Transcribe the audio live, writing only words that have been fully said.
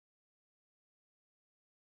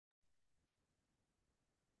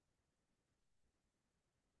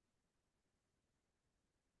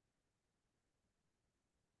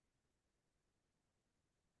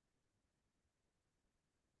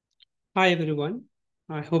Hi everyone.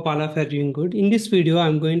 I hope all of you are doing good. In this video,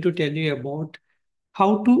 I'm going to tell you about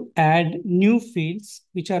how to add new fields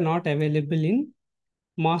which are not available in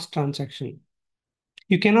mass transaction.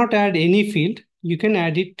 You cannot add any field. You can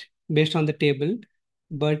add it based on the table,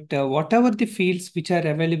 but whatever the fields which are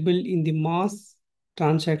available in the mass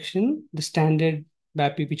transaction, the standard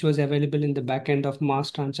BAPI which was available in the backend of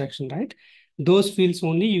mass transaction, right? Those fields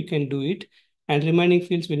only you can do it, and remaining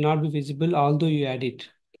fields will not be visible although you add it.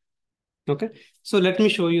 Okay, so let me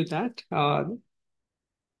show you that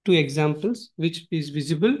two examples, which is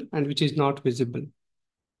visible and which is not visible.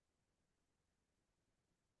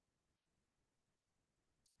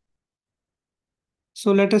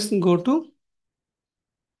 So let us go to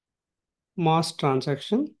mass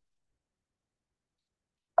transaction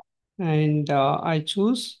and I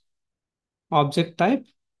choose object type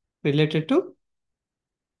related to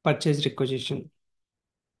purchase requisition.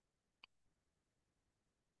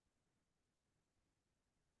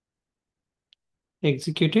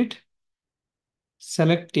 Execute it,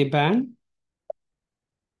 select IBAN,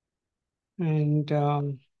 and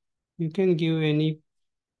you can give any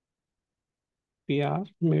PR,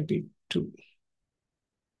 maybe 2.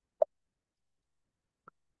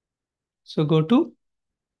 So go to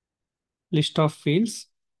list of fields.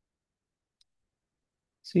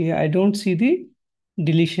 See, I don't see the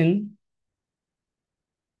deletion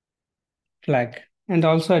flag, and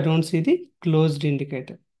also I don't see the closed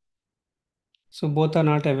indicator. So both are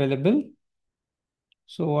not available.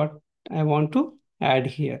 So what I want to add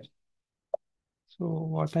here. So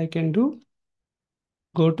what I can do,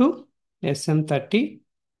 go to SM30.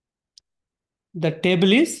 The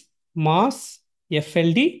table is mass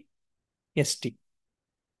FLD ST.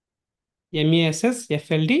 MESS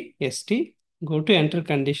FLD ST. Go to enter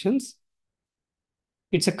conditions.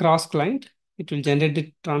 It's a cross client. It will generate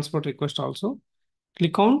the transport request also.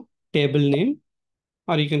 Click on table name,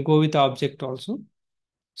 or you can go with the object also.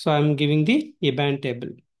 So I'm giving the IBAN table.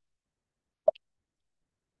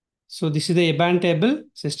 So this is the IBAN table.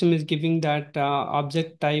 System is giving that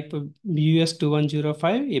object type BUS2105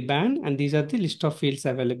 IBAN, and these are the list of fields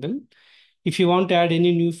available. If you want to add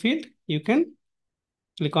any new field, you can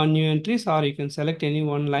click on new entries, or you can select any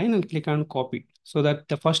one line and click on copy so that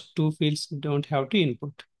the first two fields don't have to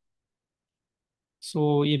input.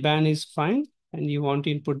 So IBAN is fine, and you want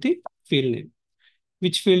to input the field name.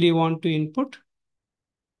 Which field you want to input?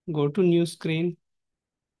 Go to new screen,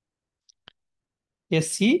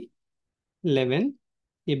 SC11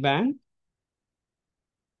 IBAN,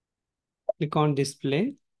 click on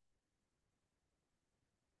display.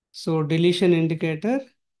 So deletion indicator,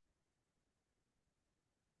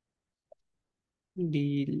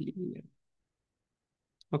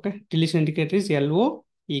 okay, deletion indicator is LO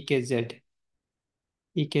EKZ,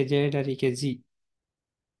 EKZ or EKZ,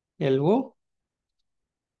 LO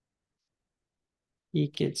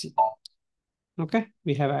EKZ. Okay,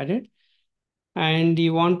 we have added, and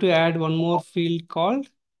you want to add one more field called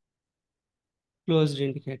closed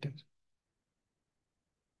indicator.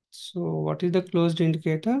 So what is the closed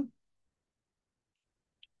indicator?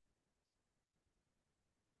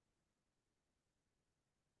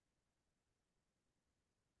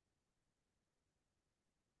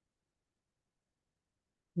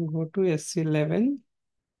 Go to SC11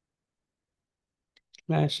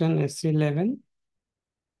 /n SC11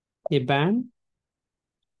 IBAN.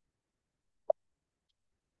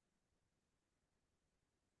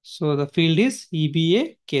 So the field is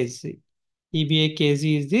EBA KZ. EBA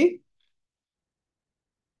KZ is the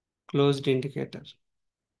closed indicator.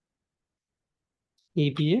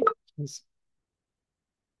 EBA KZ.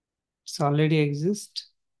 It's already exists.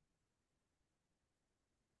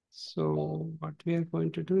 So what we are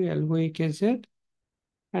going to do, LOAKZ,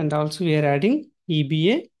 and also we are adding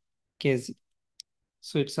EBA KZ.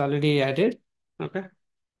 So it's already added. Okay.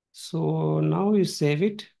 So now you save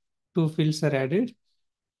it. Two fields are added.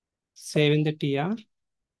 Save in the TR.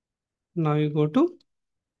 Now you go to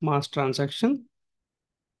mass transaction.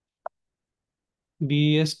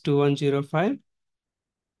 BUS2105.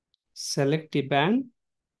 Select IBAN.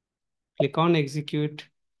 Click on execute.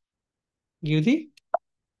 Give the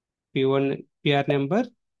P1 PR number.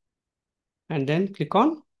 And then click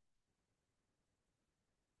on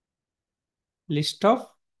list of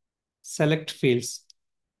select fields.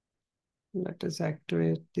 Let us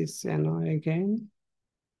activate this NO again.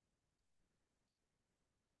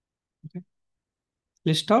 Okay.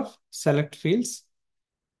 List of select fields.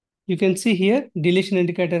 You can see here deletion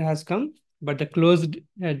indicator has come, but the closed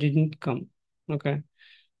didn't come. Okay.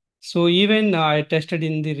 So even I tested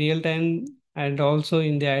in the real time and also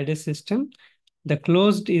in the IDS system, the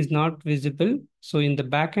closed is not visible So in the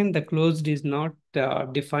backend, the closed is not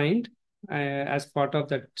defined as part of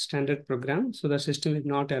the standard program. So the system is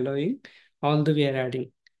not allowing, although we are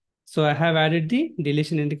adding. So I have added the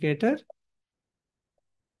deletion indicator,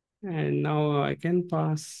 and now I can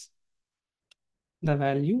pass the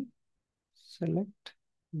value, select,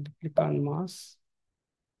 click on mass,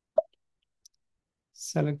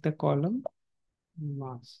 select the column,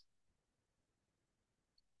 mass.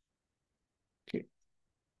 Okay,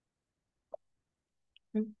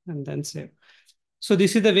 and then save. So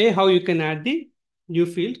this is the way how you can add the new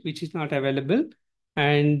field which is not available.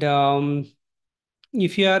 And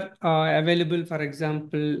if you are available, for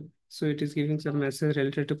example, so it is giving some message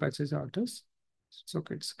related to purchase orders. So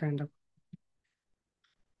it's kind of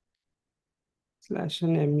 /n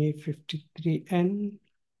ME53N.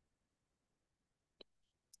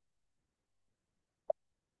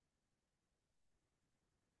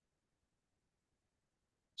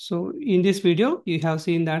 So in this video, you have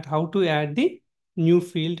seen that how to add the new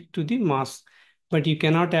field to the mask, but you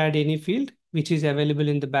cannot add any field which is available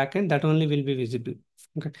in the backend. That only will be visible.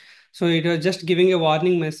 Okay. So it was just giving a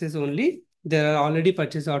warning message only. There are already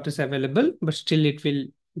purchase orders available, but still it will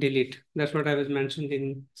delete. That's what I was mentioned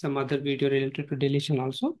in some other video related to deletion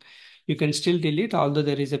also. You can still delete, although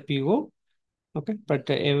there is a PO. Okay. But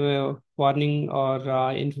a warning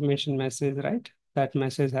or information message, right? That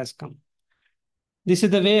message has come. This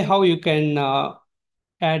is the way how you can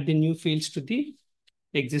add the new fields to the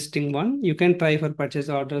existing one. You can try for purchase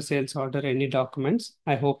order, sales order, any documents.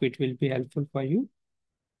 I hope it will be helpful for you.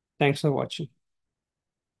 Thanks for watching.